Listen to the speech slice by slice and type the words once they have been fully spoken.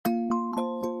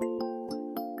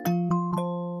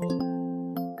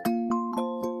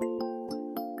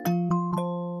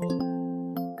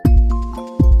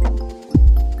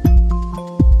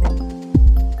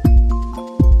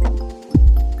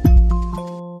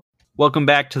Welcome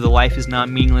back to the Life is Not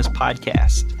Meaningless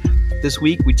podcast. This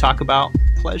week we talk about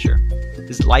pleasure.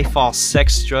 Is life all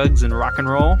sex, drugs, and rock and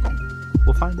roll?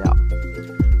 We'll find out.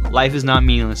 Life is not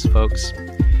meaningless, folks.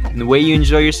 And the way you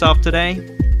enjoy yourself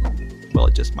today, well,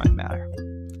 it just might matter.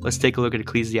 Let's take a look at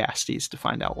Ecclesiastes to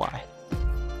find out why.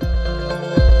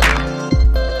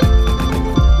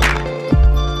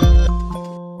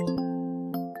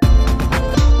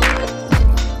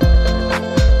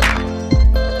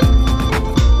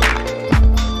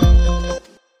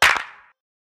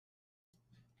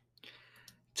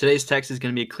 Today's text is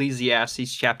going to be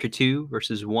Ecclesiastes chapter 2,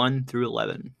 verses 1 through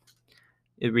 11.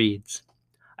 It reads,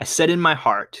 I said in my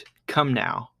heart, come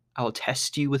now, I will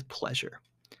test you with pleasure.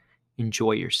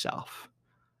 Enjoy yourself.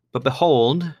 But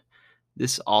behold,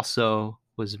 this also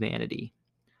was vanity.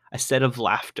 I said of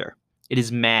laughter, it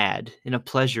is mad, and of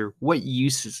pleasure, what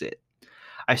use is it?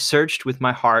 I searched with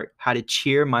my heart how to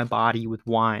cheer my body with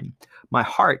wine, my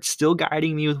heart still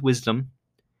guiding me with wisdom,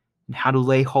 and how to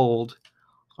lay hold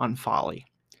on folly,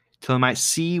 till I might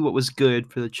see what was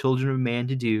good for the children of man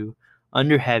to do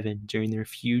under heaven during their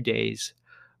few days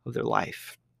of their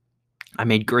life. I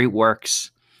made great works.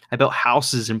 I built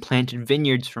houses and planted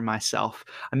vineyards for myself.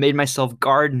 I made myself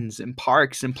gardens and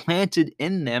parks and planted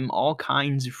in them all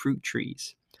kinds of fruit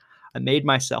trees. I made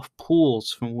myself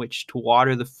pools from which to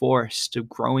water the forest of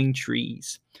growing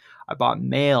trees. I bought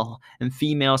male and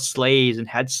female slaves and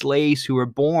had slaves who were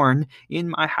born in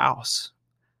my house.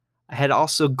 I had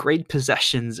also great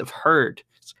possessions of herds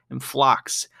and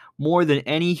flocks, more than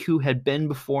any who had been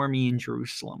before me in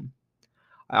Jerusalem.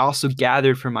 I also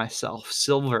gathered for myself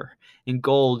silver and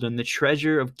gold and the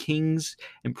treasure of kings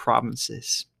and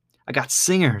provinces. I got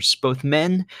singers, both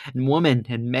men and women,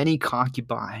 and many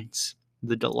concubines,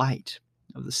 the delight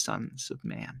of the sons of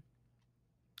man.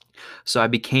 So I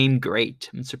became great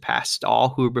and surpassed all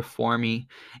who were before me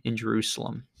in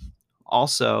Jerusalem.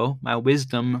 Also, my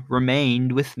wisdom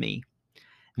remained with me,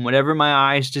 and whatever my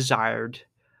eyes desired,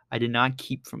 I did not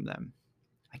keep from them.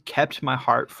 I kept my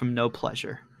heart from no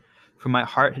pleasure, for my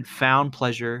heart had found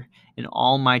pleasure in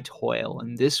all my toil,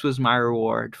 and this was my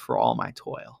reward for all my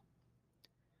toil.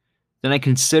 Then I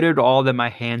considered all that my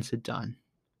hands had done,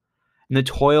 and the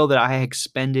toil that I had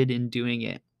expended in doing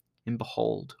it, and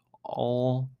behold,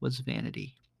 all was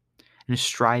vanity, and a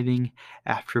striving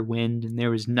after wind, and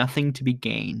there was nothing to be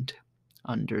gained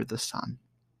under the sun.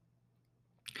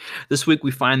 This week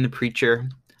we find the preacher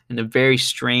in a very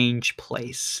strange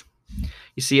place.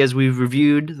 You see, as we've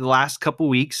reviewed the last couple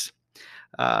weeks,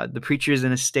 the preacher is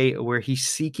in a state where he's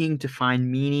seeking to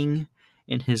find meaning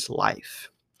in his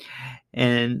life.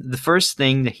 And the first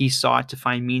thing that he sought to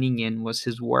find meaning in was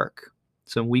his work.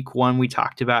 So in week 1, we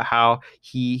talked about how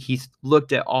he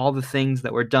looked at all the things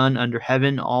that were done under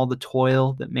heaven, all the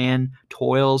toil that man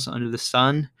toils under the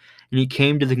sun. And he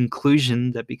came to the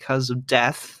conclusion that because of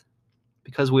death,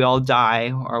 because we all die,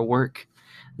 our work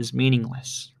is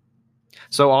meaningless.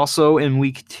 So also in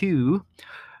week 2,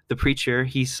 the preacher,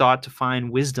 he sought to find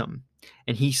wisdom,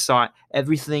 and he sought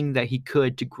everything that he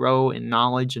could to grow in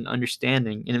knowledge and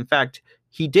understanding. And in fact,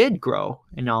 he did grow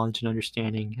in knowledge and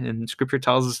understanding. And scripture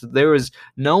tells us that there was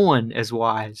no one as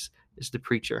wise as the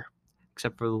preacher,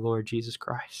 except for the Lord Jesus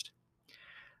Christ.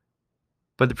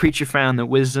 But the preacher found that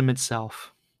wisdom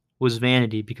itself was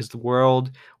vanity, because the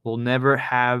world will never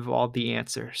have all the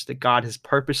answers, that God has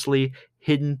purposely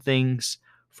hidden things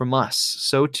from us.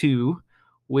 So too,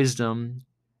 wisdom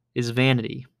is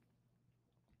vanity.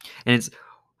 And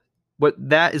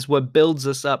that is what builds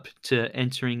us up to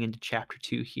entering into chapter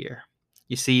 2 here.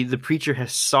 You see, the preacher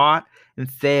has sought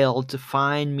and failed to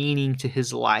find meaning to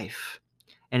his life,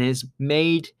 and it has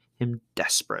made him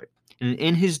desperate. And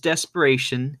in his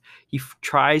desperation, he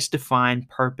tries to find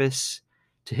purpose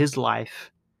to his life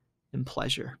and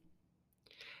pleasure.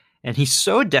 And he's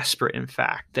so desperate, in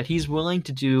fact, that he's willing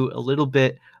to do a little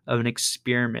bit of an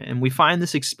experiment. And we find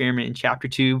this experiment in chapter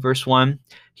 2, verse 1.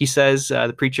 He says,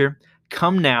 the preacher,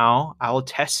 come now, I will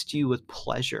test you with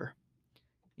pleasure.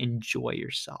 Enjoy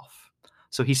yourself.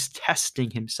 So he's testing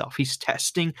himself. He's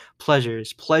testing pleasure.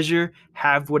 Does pleasure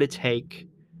have what it takes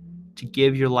to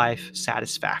give your life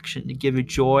satisfaction, to give it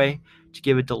joy, to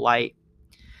give it delight?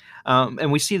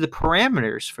 And we see the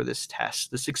parameters for this test,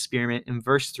 this experiment, in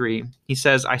verse 3. He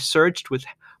says, I searched with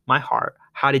my heart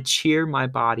how to cheer my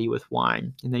body with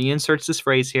wine. And then he inserts this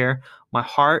phrase here, my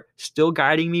heart still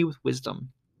guiding me with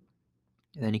wisdom.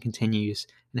 And then he continues,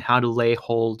 and how to lay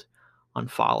hold on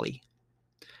folly.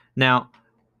 Now,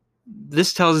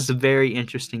 this tells us a very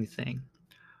interesting thing.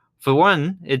 For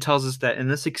one, it tells us that in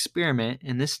this experiment,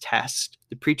 in this test,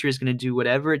 the preacher is going to do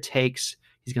whatever it takes.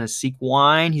 He's going to seek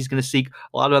wine. He's going to seek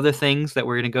a lot of other things that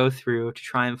we're going to go through to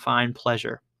try and find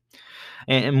pleasure.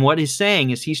 And what he's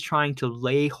saying is he's trying to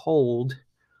lay hold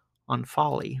on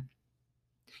folly.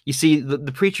 You see,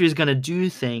 the preacher is going to do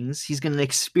things, he's going to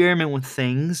experiment with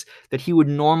things that he would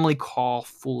normally call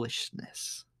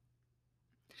foolishness.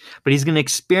 But he's going to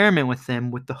experiment with them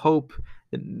with the hope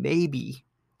that maybe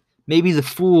the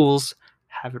fools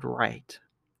have it right.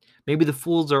 Maybe the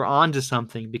fools are onto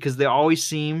something because they always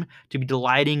seem to be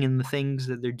delighting in the things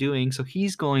that they're doing, so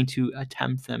he's going to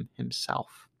attempt them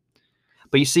himself.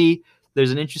 But you see,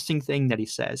 there's an interesting thing that he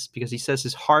says, because he says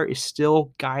his heart is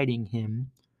still guiding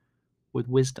him with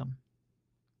wisdom.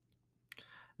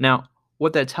 Now,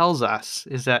 what that tells us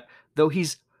is that though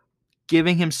he's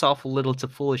giving himself a little to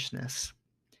foolishness,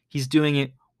 he's doing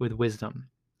it with wisdom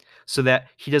so that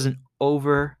he doesn't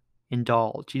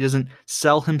overindulge. He doesn't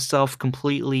sell himself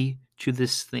completely to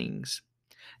these things.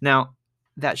 Now,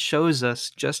 that shows us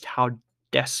just how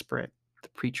desperate the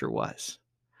preacher was.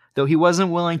 Though he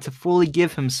wasn't willing to fully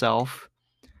give himself,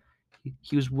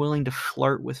 he was willing to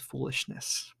flirt with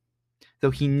foolishness. Though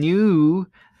he knew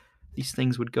these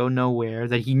things would go nowhere,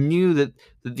 that he knew that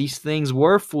these things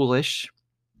were foolish,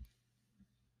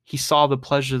 he saw the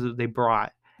pleasure that they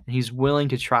brought, and he's willing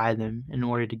to try them in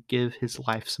order to give his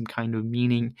life some kind of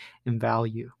meaning and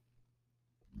value.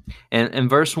 And in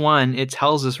verse 1, it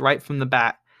tells us right from the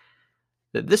bat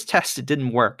that this test, it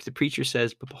didn't work. The preacher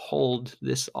says, "But behold,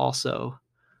 this also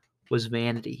was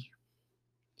vanity.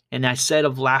 And I said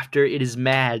of laughter, it is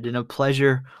mad, and of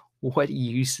pleasure, what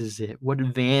use is it? What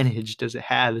advantage does it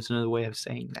have?" Is another way of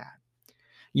saying that.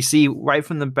 You see, right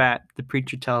from the bat, the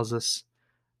preacher tells us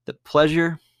that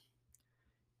pleasure,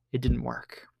 it didn't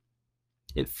work.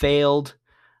 It failed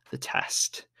the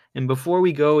test. And before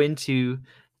we go into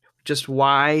just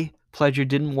why pleasure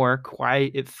didn't work, why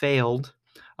it failed,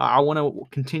 I want to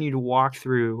continue to walk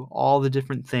through all the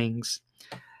different things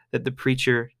that the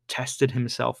preacher tested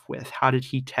himself with. How did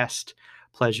he test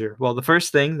pleasure? Well, the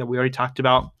first thing that we already talked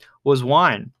about was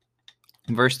wine.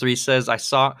 Verse 3 says, "I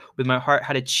sought with my heart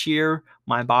how to cheer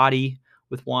my body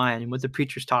with wine." And what the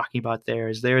preacher's talking about there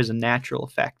is a natural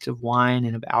effect of wine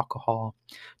and of alcohol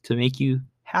to make you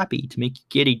happy, to make you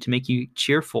giddy, to make you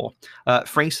cheerful.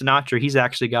 Frank Sinatra, he's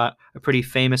actually got a pretty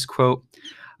famous quote,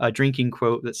 a drinking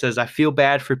quote that says, "I feel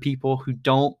bad for people who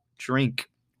don't drink.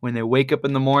 When they wake up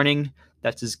in the morning,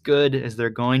 that's as good as they're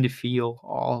going to feel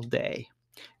all day."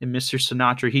 And Mr.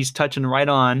 Sinatra, he's touching right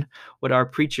on what our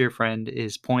preacher friend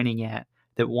is pointing at,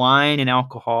 that wine and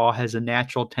alcohol has a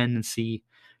natural tendency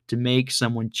to make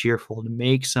someone cheerful, to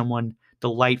make someone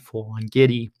delightful and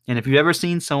giddy. And if you've ever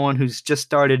seen someone who's just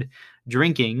started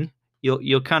drinking,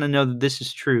 you'll kind of know that this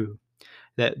is true.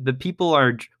 That the people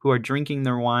who are drinking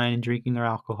their wine and drinking their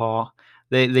alcohol,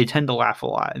 they tend to laugh a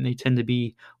lot and they tend to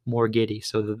be more giddy.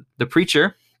 So the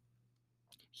preacher,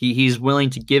 he's willing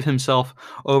to give himself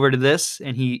over to this,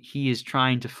 and he is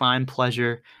trying to find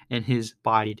pleasure in his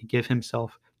body, to give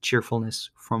himself cheerfulness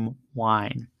from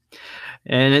wine.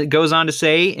 And it goes on to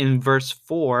say in verse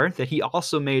 4 that he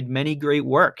also made many great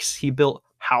works. He built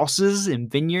houses and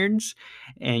vineyards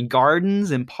and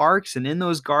gardens and parks, and in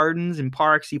those gardens and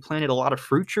parks he planted a lot of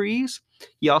fruit trees.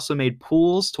 He also made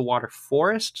pools to water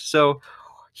forest. So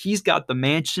he's got the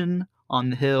mansion on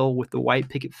the hill with the white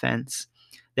picket fence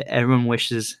that everyone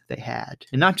wishes they had.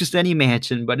 And not just any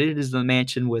mansion, but it is the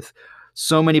mansion with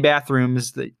so many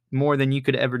bathrooms, that more than you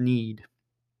could ever need.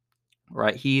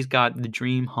 Right? He's got the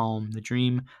dream home, the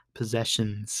dream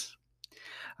possessions.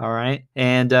 All right.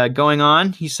 And going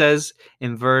on, he says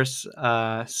in verse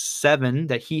 7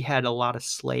 that he had a lot of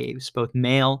slaves, both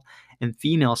male and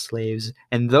female slaves,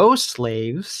 and those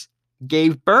slaves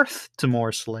gave birth to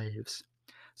more slaves.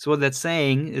 So what that's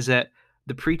saying is that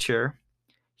the preacher,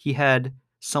 he had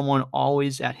someone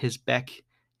always at his beck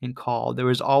and call. There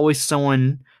was always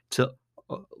someone to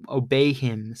obey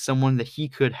him, someone that he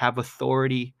could have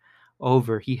authority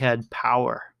over. He had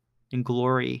power and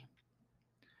glory.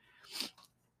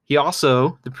 He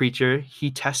also, the preacher,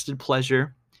 he tested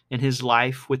pleasure in his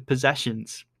life with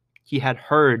possessions. He had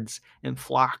herds and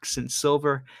flocks and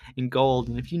silver and gold.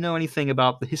 And if you know anything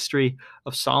about the history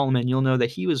of Solomon, you'll know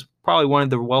that he was probably one of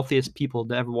the wealthiest people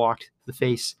to ever walk the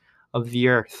face of the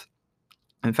earth.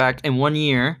 In fact, in 1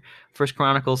 year, First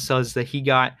Chronicles says that he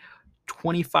got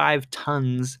 25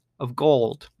 tons of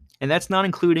gold. And that's not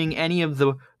including any of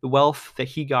the wealth that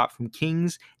he got from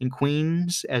kings and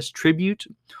queens as tribute,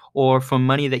 or from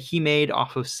money that he made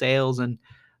off of sales and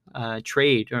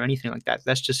trade or anything like that.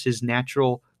 That's just his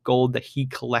natural gold that he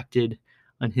collected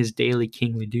on his daily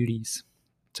kingly duties.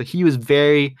 So he was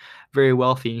very, very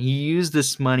wealthy, and he used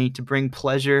this money to bring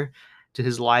pleasure to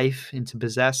his life and to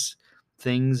possess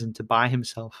things and to buy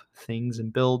himself things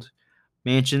and build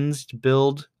mansions to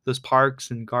build those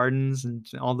parks and gardens and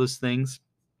all those things.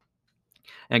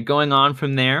 And going on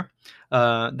from there,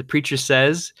 the preacher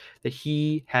says that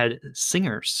he had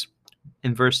singers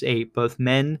in verse 8, both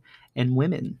men and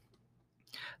women.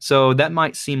 So that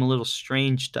might seem a little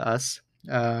strange to us.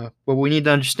 What we need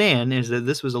to understand is that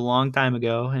this was a long time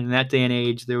ago, and in that day and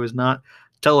age, there was not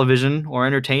television or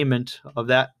entertainment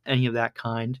of any of that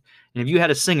kind. And if you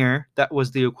had a singer, that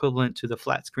was the equivalent to the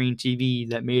flat screen TV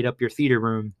that made up your theater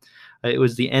room. It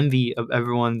was the envy of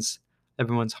everyone's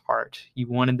heart. You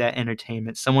wanted that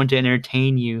entertainment, someone to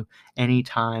entertain you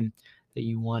anytime that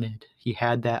you wanted. He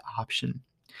had that option.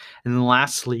 And then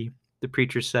lastly, the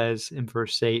preacher says in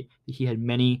verse 8 that he had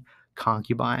many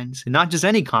concubines, and not just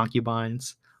any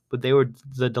concubines, but they were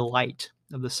the delight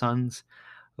of the sons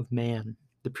of man.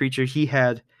 The preacher, he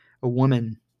had a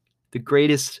woman, the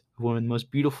greatest woman, the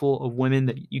most beautiful of women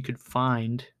that you could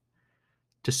find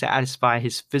to satisfy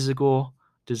his physical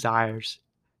desires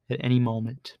at any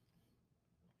moment.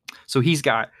 So he's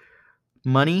got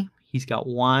money, he's got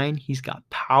wine, he's got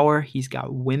power, he's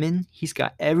got women, he's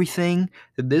got everything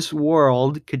that this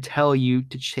world could tell you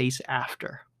to chase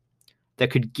after, that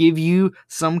could give you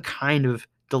some kind of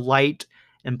delight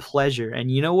and pleasure. And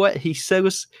you know what he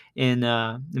says in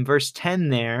verse 10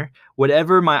 there?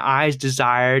 Whatever my eyes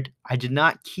desired, I did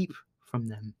not keep from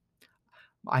them.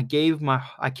 I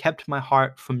kept my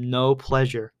heart from no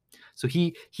pleasure. So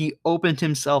he opened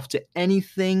himself to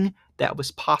anything that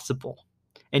was possible.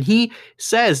 And he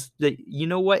says that, you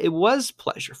know what? It was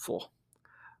pleasureful.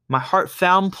 My heart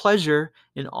found pleasure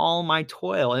in all my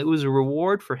toil. It was a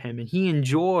reward for him, and he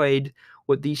enjoyed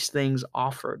what these things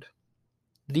offered.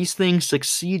 These things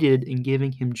succeeded in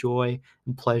giving him joy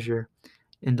and pleasure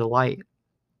and delight.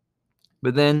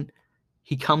 But then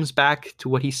he comes back to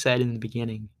what he said in the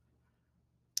beginning.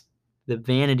 That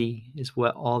vanity is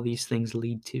what all these things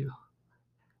lead to.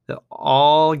 That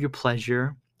all your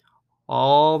pleasure,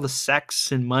 all the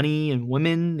sex and money and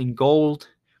women and gold,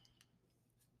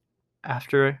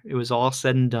 after it was all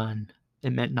said and done,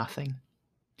 it meant nothing.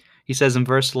 He says in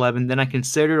verse 11, then I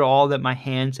considered all that my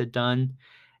hands had done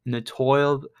and the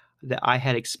toil that I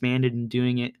had expended in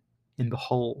doing it, and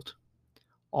behold,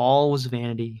 all was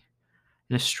vanity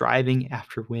and a striving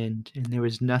after wind, and there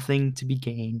was nothing to be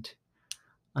gained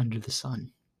under the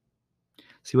sun.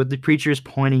 See, what the preacher is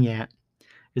pointing at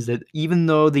is that even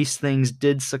though these things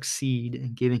did succeed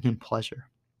in giving him pleasure,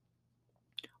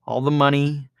 all the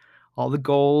money, all the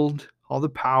gold, all the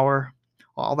power,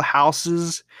 all the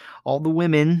houses, all the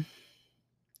women,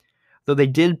 though they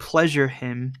did pleasure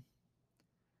him,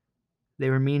 they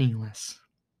were meaningless.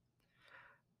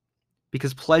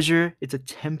 Because pleasure, it's a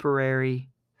temporary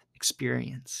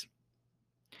experience.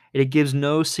 It gives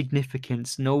no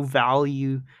significance, no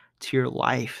value to your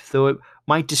life. Though it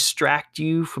might distract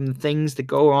you from the things that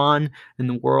go on in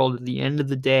the world, at the end of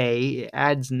the day, it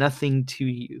adds nothing to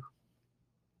you.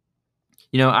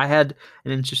 You know, I had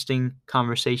an interesting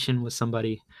conversation with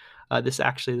somebody this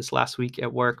last week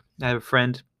at work. I have a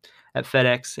friend at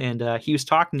FedEx, and he was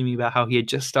talking to me about how he had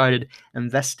just started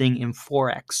investing in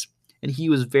Forex, and he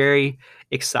was very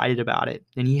excited about it.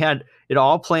 And he had it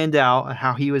all planned out on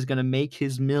how he was going to make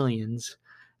his millions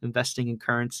investing in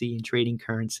currency and trading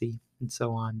currency and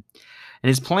so on. And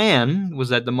his plan was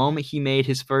that the moment he made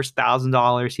his first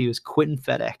 $1,000, he was quitting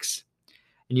FedEx,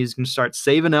 and he was going to start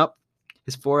saving up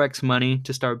his Forex money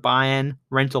to start buying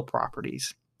rental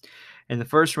properties. And the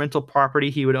first rental property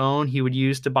he would own, he would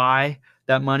use to buy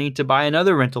that money to buy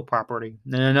another rental property,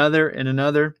 and another, and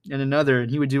another, and another.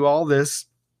 And he would do all this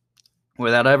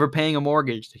without ever paying a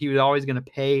mortgage. He was always going to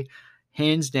pay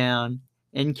hands down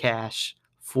in cash,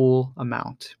 full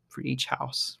amount for each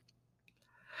house.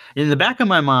 And in the back of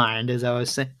my mind, as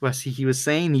he was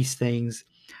saying these things,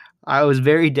 I was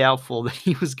very doubtful that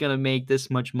he was going to make this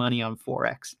much money on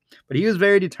Forex. But he was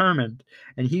very determined,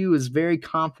 and he was very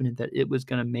confident that it was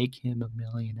going to make him a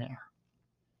millionaire.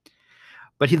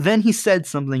 But then he said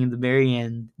something at the very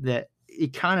end that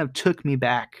it kind of took me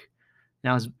back, and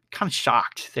I was kind of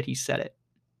shocked that he said it.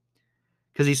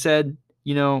 Because he said,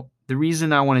 you know, the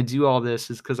reason I want to do all this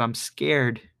is because I'm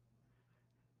scared.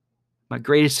 My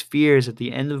greatest fear is at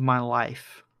the end of my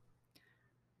life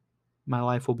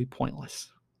will be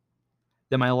pointless.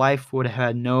 That my life would have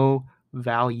had no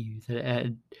value,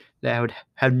 that I would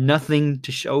have nothing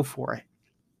to show for it.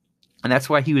 And that's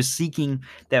why he was seeking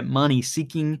that money,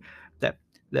 seeking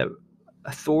that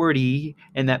authority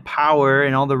and that power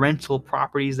and all the rental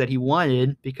properties that he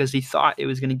wanted, because he thought it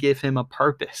was going to give him a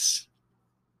purpose.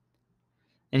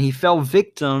 And he fell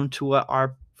victim to what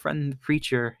our friend the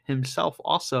preacher himself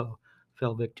also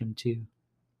fell victim to.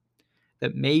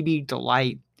 That maybe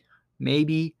delight,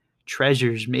 maybe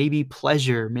treasures, maybe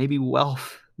pleasure, maybe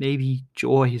wealth, maybe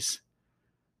joys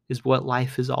is what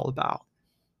life is all about.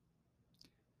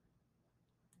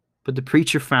 But the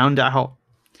preacher found out,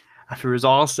 after it was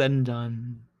all said and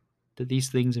done, that these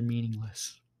things are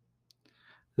meaningless,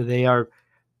 that they are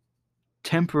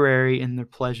temporary in their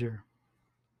pleasure,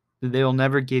 that they will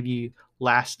never give you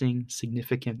lasting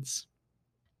significance.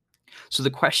 So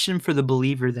the question for the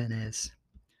believer then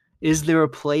is there a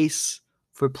place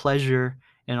for pleasure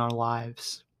in our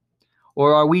lives?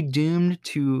 Or are we doomed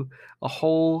to a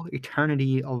whole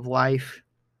eternity of life,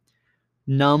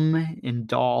 numb and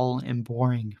dull and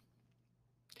boring?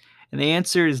 And the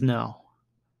answer is no.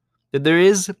 That there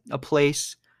is a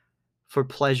place for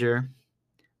pleasure,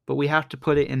 but we have to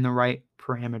put it in the right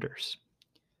parameters.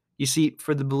 You see,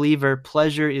 for the believer,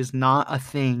 pleasure is not a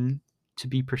thing to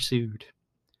be pursued,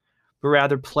 but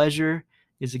rather pleasure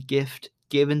is a gift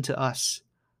given to us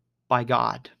by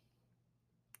God.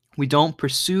 We don't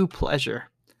pursue pleasure,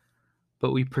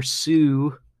 but we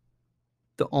pursue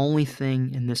the only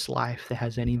thing in this life that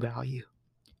has any value,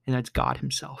 and that's God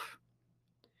Himself.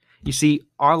 You see,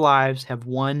 our lives have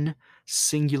one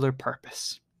singular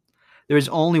purpose. There is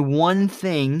only one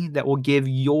thing that will give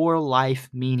your life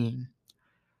meaning,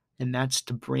 and that's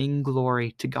to bring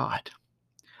glory to God.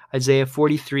 Isaiah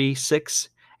 43, 6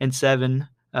 and 7,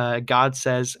 God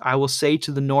says, I will say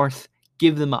to the north,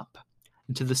 give them up,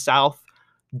 and to the south,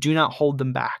 do not hold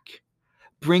them back.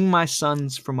 Bring my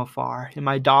sons from afar, and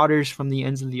my daughters from the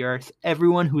ends of the earth,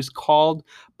 everyone who is called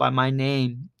by my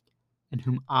name, and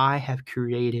whom I have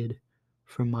created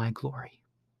for my glory.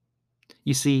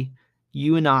 You see,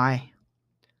 you and I,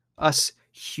 us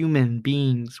human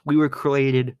beings, we were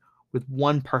created with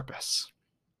one purpose.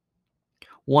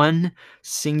 One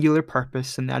singular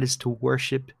purpose, and that is to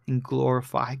worship and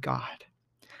glorify God.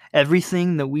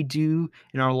 Everything that we do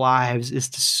in our lives is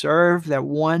to serve that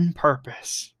one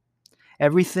purpose.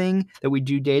 Everything that we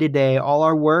do day to day, all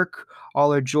our work,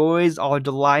 all our joys, all our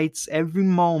delights, every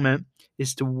moment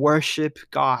is to worship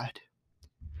God,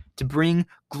 to bring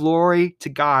glory to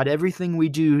God. Everything we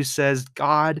do says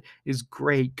God is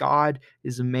great, God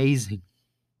is amazing.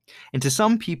 And to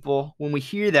some people, when we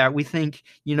hear that, we think,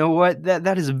 you know what,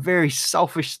 that is a very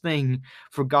selfish thing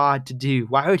for God to do.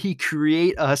 Why would He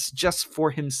create us just for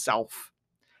Himself,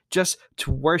 just to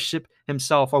worship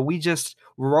Himself? Are we just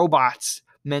robots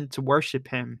meant to worship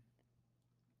Him?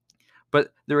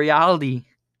 But the reality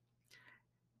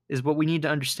is, what we need to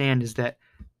understand is that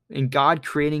in God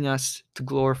creating us to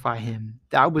glorify Him,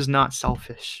 that was not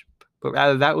selfish, but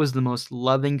rather that was the most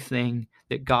loving thing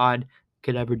that God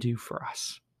could ever do for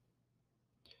us.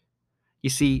 You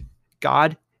see,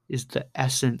 God is the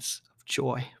essence of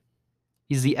joy.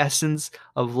 He's the essence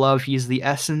of love. He is the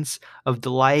essence of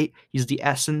delight. He's the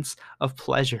essence of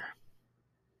pleasure.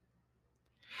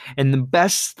 And the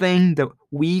best thing that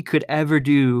we could ever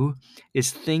do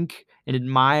is think and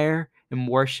admire and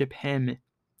worship Him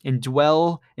and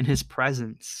dwell in His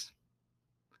presence.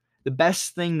 The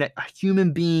best thing that a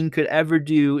human being could ever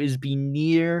do is be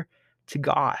near to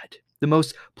God. The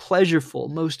most pleasurable,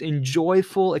 most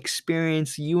enjoyable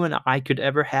experience you and I could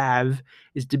ever have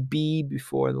is to be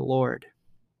before the Lord.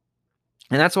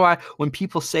 And that's why when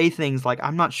people say things like,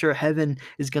 I'm not sure heaven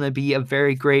is going to be a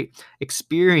very great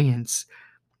experience,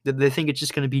 that they think it's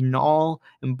just going to be null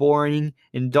and boring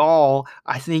and dull,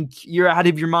 I think you're out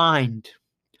of your mind.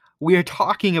 We are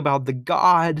talking about the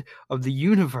God of the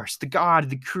universe, the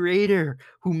God, the creator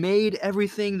who made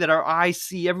everything that our eyes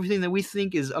see, everything that we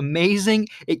think is amazing.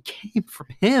 It came from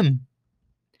Him.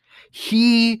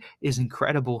 He is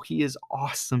incredible. He is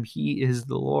awesome. He is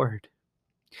the Lord.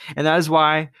 And that is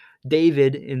why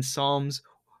David in Psalms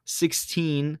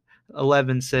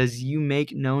 16:11 says, you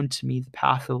make known to me the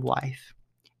path of life.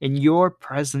 In your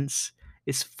presence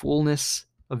is fullness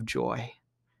of joy.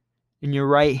 In your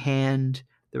right hand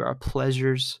there are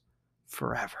pleasures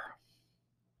forever.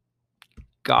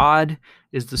 God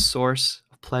is the source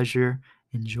of pleasure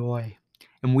and joy.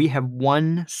 And we have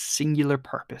one singular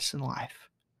purpose in life,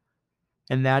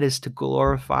 and that is to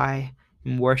glorify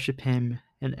and worship Him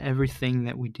in everything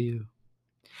that we do.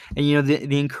 And you know,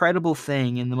 the incredible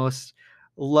thing and the most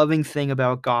loving thing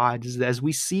about God is that as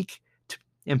we seek to,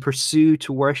 and pursue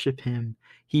to worship Him,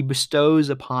 He bestows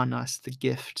upon us the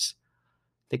gifts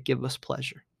that give us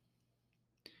pleasure.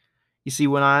 You see,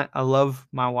 when I love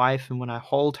my wife and when I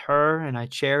hold her and I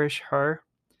cherish her,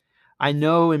 I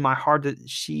know in my heart that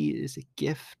she is a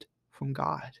gift from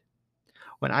God.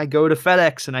 When I go to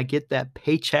FedEx and I get that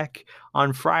paycheck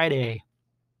on Friday,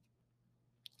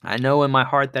 I know in my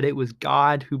heart that it was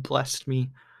God who blessed me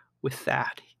with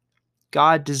that.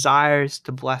 God desires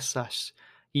to bless us.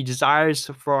 He desires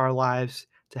for our lives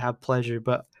to have pleasure,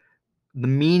 but the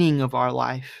meaning of our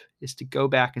life is to go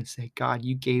back and say, God,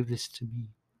 you gave this to me.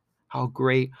 How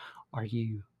great are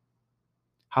you?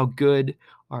 How good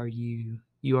are you?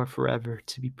 You are forever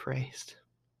to be praised.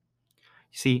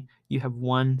 You see, you have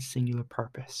one singular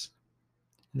purpose,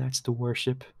 and that's to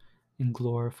worship and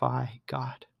glorify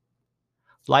God.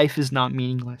 Life is not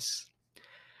meaningless,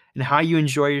 and how you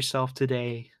enjoy yourself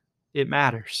today, it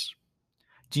matters.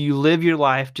 Do you live your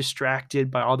life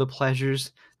distracted by all the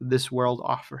pleasures that this world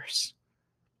offers?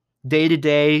 Day to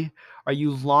day, are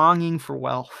you longing for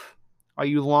wealth? Are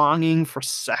you longing for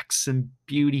sex and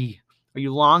beauty? Are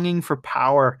you longing for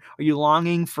power? Are you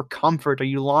longing for comfort? Are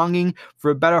you longing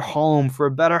for a better home, for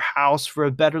a better house, for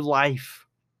a better life?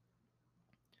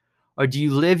 Or do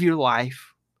you live your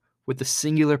life with the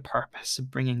singular purpose of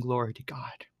bringing glory to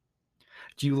God?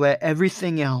 Do you let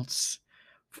everything else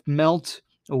melt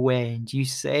away? And do you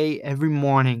say every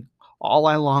morning, all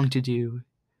I long to do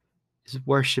is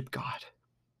worship God?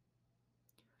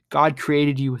 God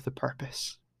created you with a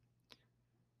purpose,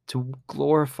 to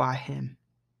glorify Him.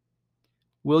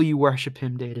 Will you worship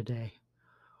Him day to day?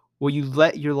 Will you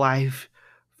let your life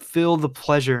feel the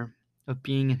pleasure of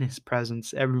being in His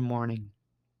presence every morning?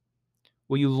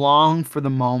 Will you long for the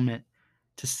moment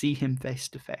to see Him face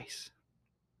to face?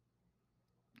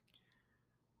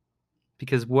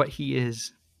 Because what He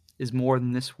is more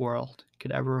than this world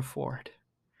could ever afford.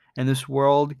 And this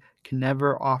world can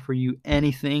never offer you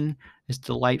anything as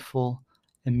delightful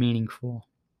and meaningful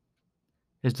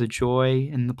as the joy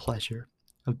and the pleasure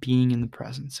of being in the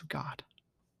presence of God.